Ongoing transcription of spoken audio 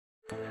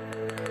So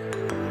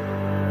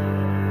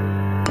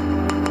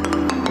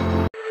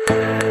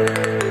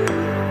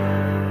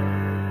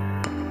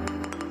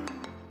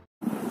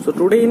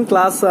today in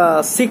class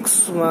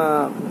 6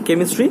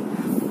 chemistry,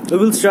 we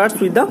will start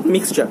with the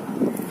mixture.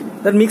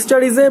 That mixture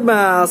is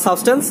a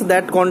substance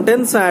that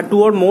contains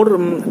two or more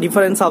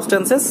different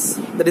substances,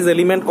 that is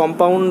element,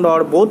 compound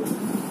or both,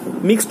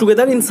 mixed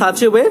together in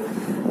such a way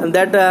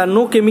that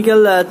no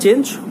chemical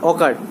change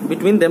occurred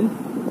between them.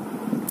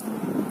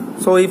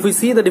 So if we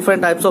see the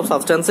different types of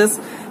substances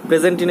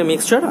present in a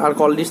mixture are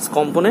called its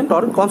component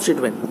or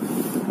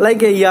constituent,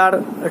 like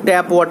air,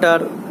 tap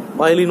water,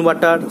 oil in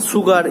water,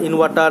 sugar in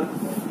water,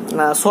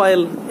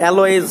 soil,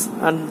 alloys,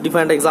 and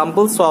different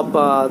examples of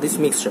this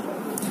mixture.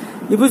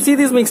 If you see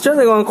this mixture,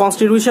 the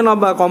constitution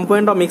of a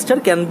component of mixture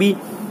can be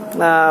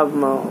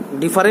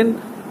different.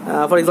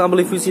 For example,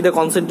 if you see the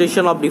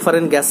concentration of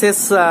different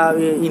gases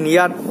in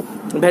air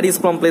varies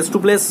from place to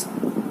place.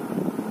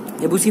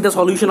 If you see the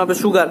solution of a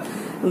sugar,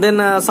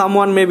 then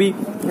someone may be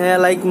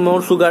like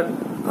more sugar,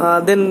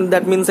 then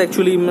that means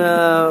actually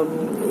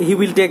he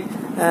will take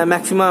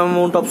maximum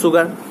amount of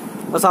sugar.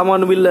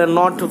 Someone will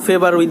not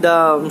favor with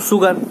the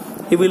sugar,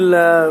 he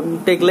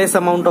will take less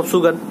amount of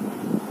sugar.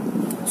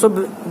 So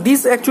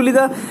this actually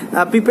the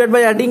prepared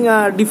by adding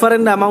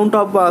different amount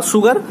of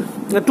sugar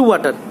to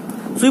water.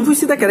 So if we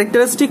see the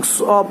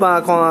characteristics of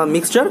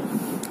mixture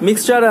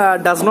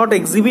does not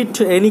exhibit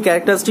any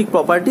characteristic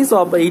properties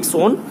of its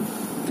own.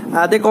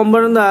 The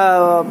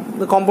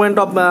component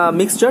of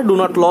mixture do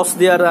not lose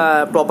their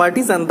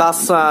properties and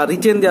thus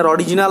retain their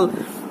original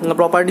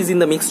properties in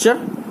the mixture.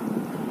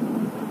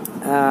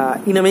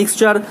 In a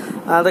mixture,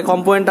 the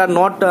components are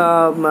not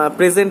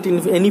present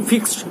in any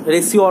fixed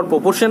ratio or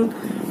proportion.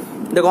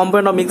 The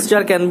component of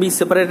mixture can be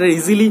separated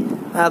easily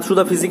through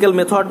the physical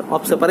method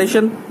of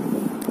separation.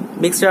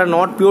 Mixture are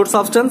not pure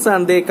substance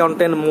and they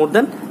contain more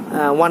than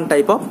one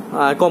type of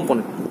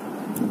component.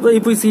 So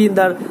if we see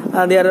that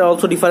there are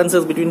also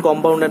differences between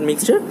compound and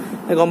mixture.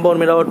 A compound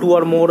made of two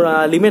or more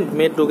elements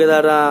made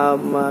together,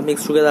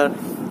 mixed together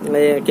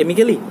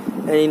chemically.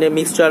 In a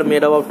mixture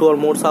made up of two or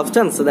more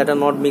substances that are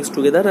not mixed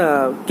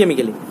together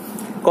chemically.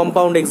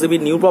 Compound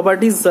exhibit new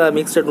properties,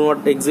 mixture do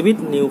not exhibit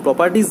new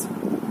properties.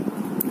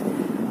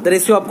 The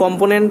ratio of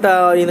component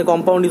in a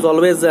compound is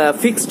always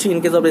fixed.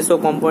 In case of ratio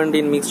of component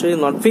in mixture is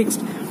not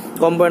fixed.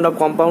 Component of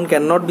compound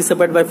cannot be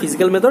separated by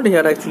physical method.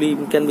 Here actually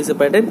can be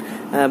separated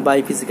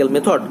by physical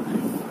method.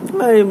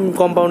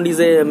 Compound is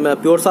a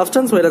pure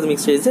substance, whereas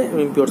mixture is a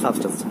impure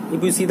substance.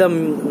 If you see the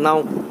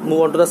now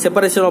move on to the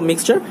separation of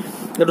mixture.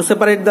 To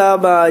separate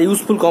the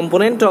useful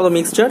component of the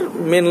mixture,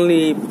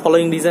 mainly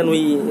following reason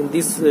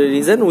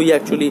we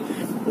actually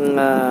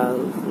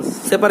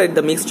separate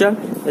the mixture.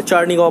 The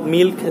churning of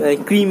milk,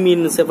 cream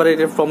in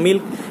separated from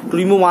milk, to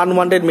remove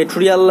unwanted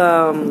material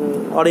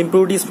or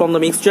impurities from the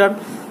mixture.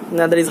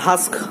 There is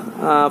husk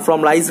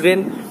from rice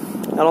grain,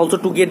 and also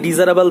to get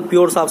desirable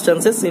pure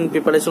substances in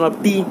preparation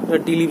of tea.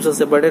 Tea leaves are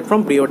separated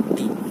from pure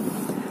tea.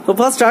 So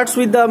first starts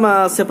with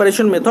the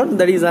separation method,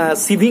 that is a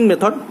sieving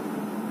method.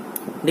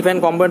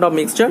 Define component of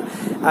mixture,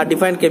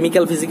 define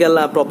chemical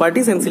physical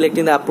properties, and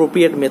selecting the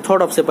appropriate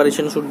method of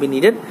separation should be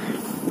needed.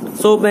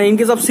 So in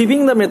case of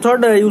sieving, the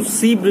method you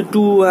sieve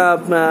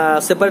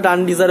to separate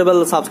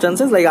undesirable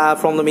substances like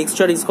from the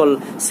mixture is called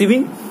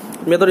sieving.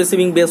 Method is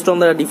sieving based on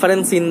the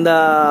difference in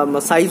the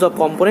size of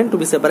component to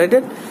be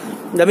separated.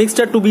 The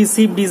mixture to be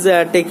sieved is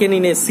taken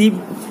in a sieve.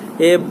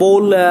 A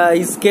bowl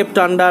is kept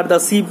under the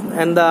sieve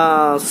and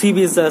the sieve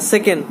is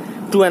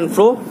shaken to and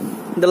fro.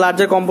 The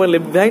larger component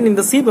left behind in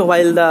the sieve,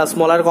 while the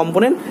smaller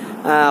component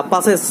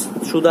passes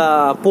through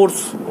the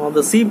pores of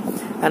the sieve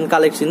and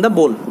collects in the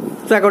bowl.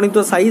 So according to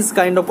the size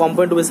kind of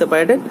component to be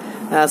separated,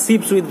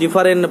 sieves with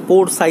different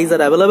pore size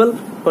are available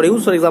for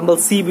use. For example,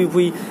 sieve if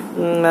we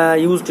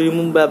use to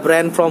remove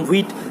bran from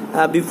wheat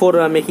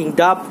before making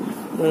dough.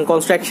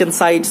 Construction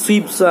site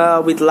sieves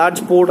with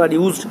large pore are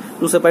used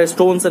to separate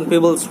stones and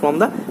pebbles from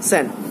the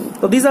sand.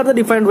 So these are the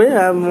different way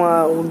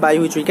by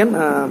which we can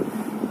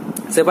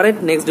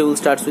separate. Next we will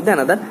start with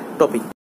another topic.